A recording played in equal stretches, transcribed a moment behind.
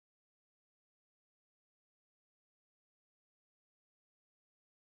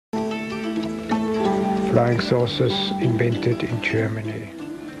Flying saucers invented in Germany.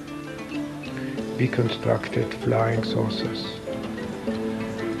 We constructed flying saucers.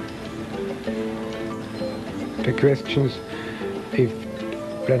 The questions if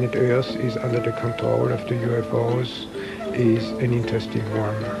planet Earth is under the control of the UFOs is an interesting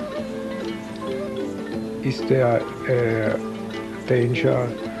one. Is there a danger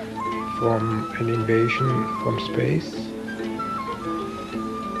from an invasion from space?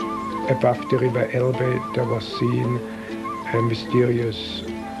 Above the river Elbe there was seen a mysterious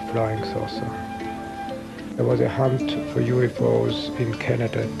flying saucer. There was a hunt for UFOs in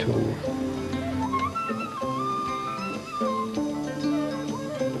Canada too.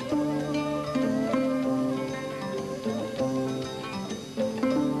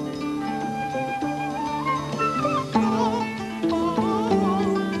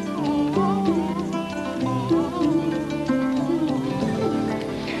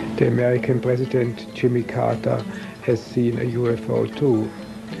 The American President Jimmy Carter has seen a UFO too.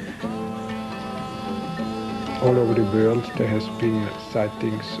 All over the world there has been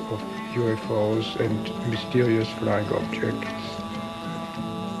sightings of UFOs and mysterious flying objects.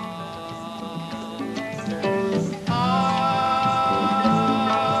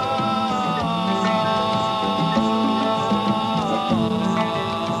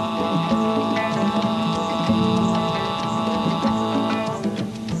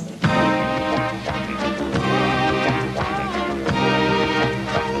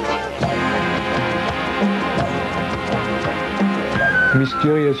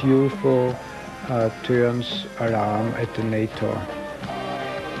 Mysterious UFO turns alarm at the NATO.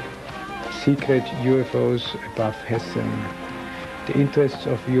 Secret UFOs above Hessen. The interests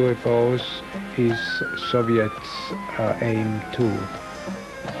of UFOs is Soviets' aim too.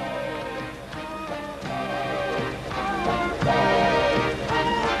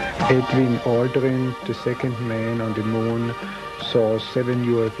 Edwin Aldrin, the second man on the moon, saw 7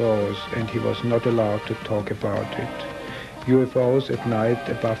 UFOs and he was not allowed to talk about it. UFOs at night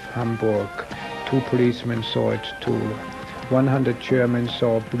above Hamburg. 2 policemen saw it too. 100 Germans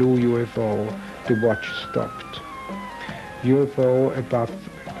saw blue UFO. The watch stopped. UFO above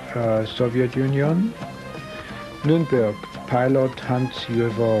Soviet Union. Nuremberg. Pilot hunts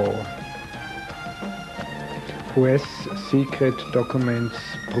UFO. US secret documents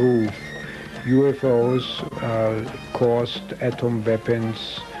prove UFOs caused atom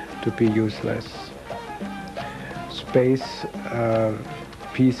weapons to be useless. Space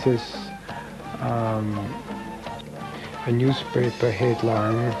pieces, a newspaper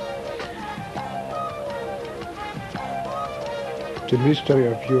headline. The mystery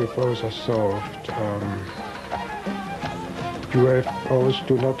of UFOs are solved. UFOs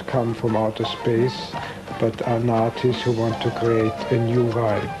do not come from outer space, but are Nazis who want to create a new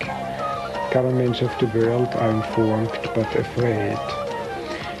Reich. Governments of the world are informed but afraid.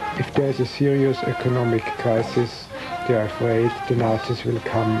 If there is a serious economic crisis, they are afraid the Nazis will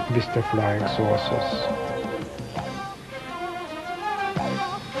come with their flying saucers.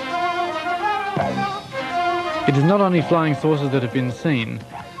 It is not only flying saucers that have been seen,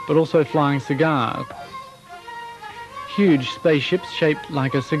 but also flying cigars. Huge spaceships shaped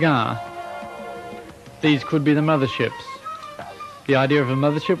like a cigar. These could be the motherships. The idea of a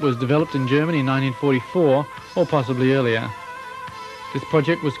mothership was developed in Germany in 1944, or possibly earlier. This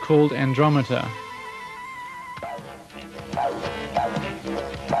project was called Andromeda.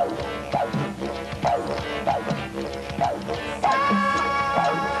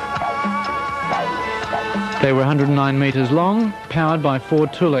 They were 109 meters long, powered by 4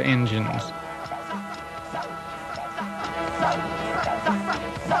 Tula engines.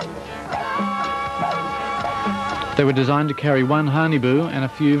 They were designed to carry 1 Hanibu and a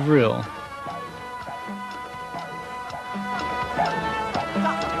few vril.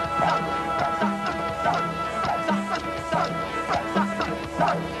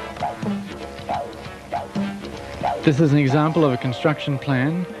 This is an example of a construction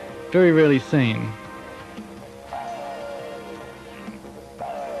plan, very rarely seen.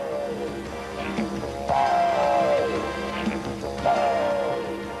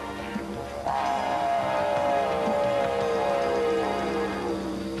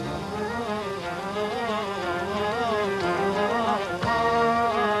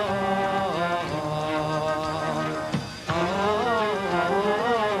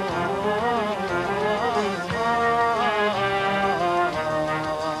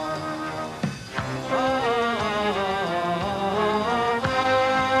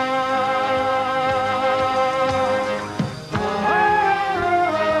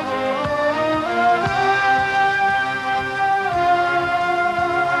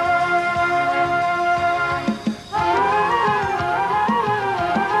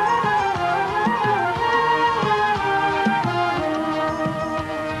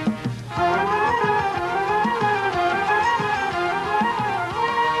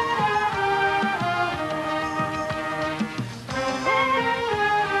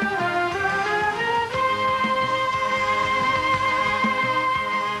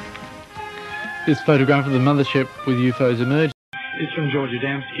 This photograph of the mothership with UFOs emerged is from George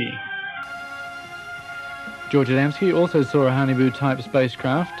Adamski. George Adamski also saw a Hanibu-type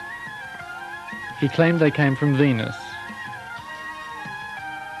spacecraft. He claimed they came from Venus.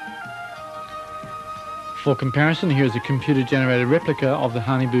 For comparison, here is a computer-generated replica of the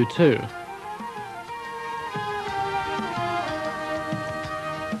Hanibu-2.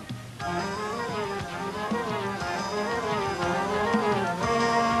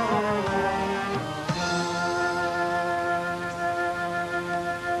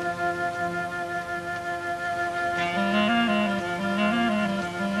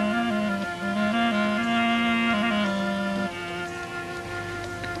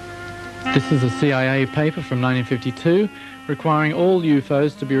 This is a CIA paper from 1952 requiring all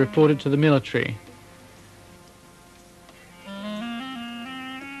UFOs to be reported to the military.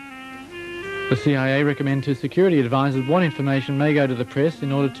 The CIA recommend to security advisors what information may go to the press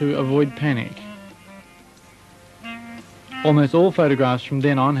in order to avoid panic. Almost all photographs from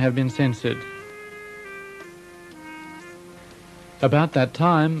then on have been censored. About that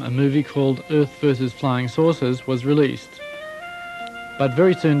time, a movie called Earth vs. Flying Saucers was released, but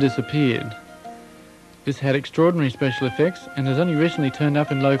very soon disappeared. This had extraordinary special effects and has only recently turned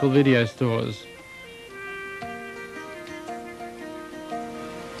up in local video stores.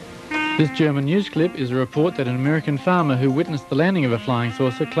 This German news clip is a report that an American farmer who witnessed the landing of a flying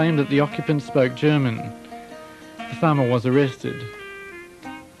saucer claimed that the occupants spoke German. The farmer was arrested.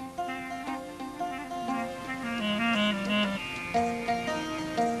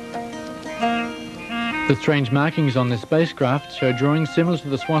 The strange markings on this spacecraft show drawings similar to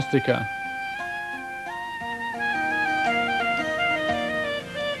the swastika.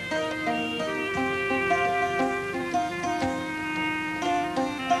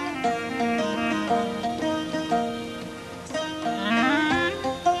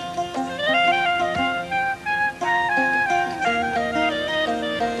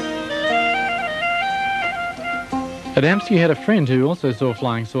 Adamski had a friend who also saw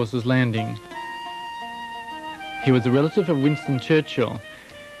flying saucers landing. He was a relative of Winston Churchill.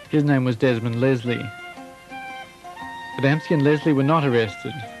 His name was Desmond Leslie. Adamski and Leslie were not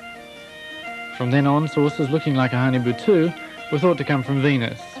arrested. From then on, saucers looking like a Hanibu-2 were thought to come from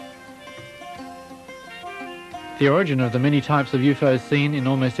Venus. The origin of the many types of UFOs seen in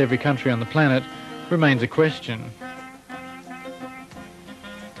almost every country on the planet remains a question.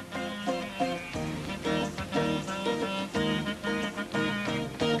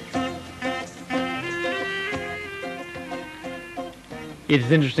 It is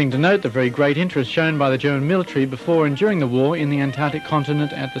interesting to note the very great interest shown by the German military before and during the war in the Antarctic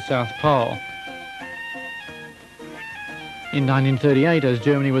continent at the South Pole. In 1938, as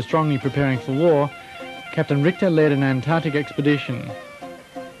Germany was strongly preparing for war, Captain Richter led an Antarctic expedition.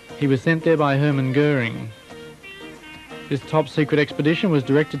 He was sent there by Hermann Goering. This top-secret expedition was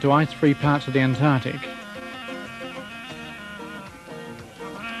directed to ice-free parts of the Antarctic.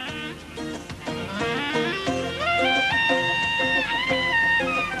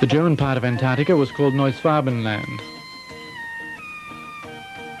 The German part of Antarctica was called Neuschwabenland.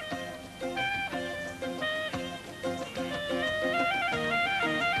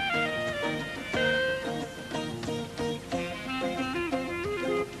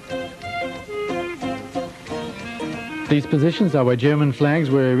 These positions are where German flags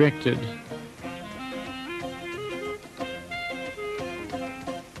were erected.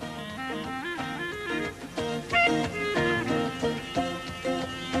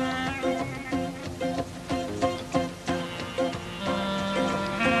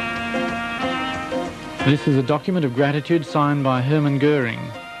 This is a document of gratitude signed by Hermann Goering.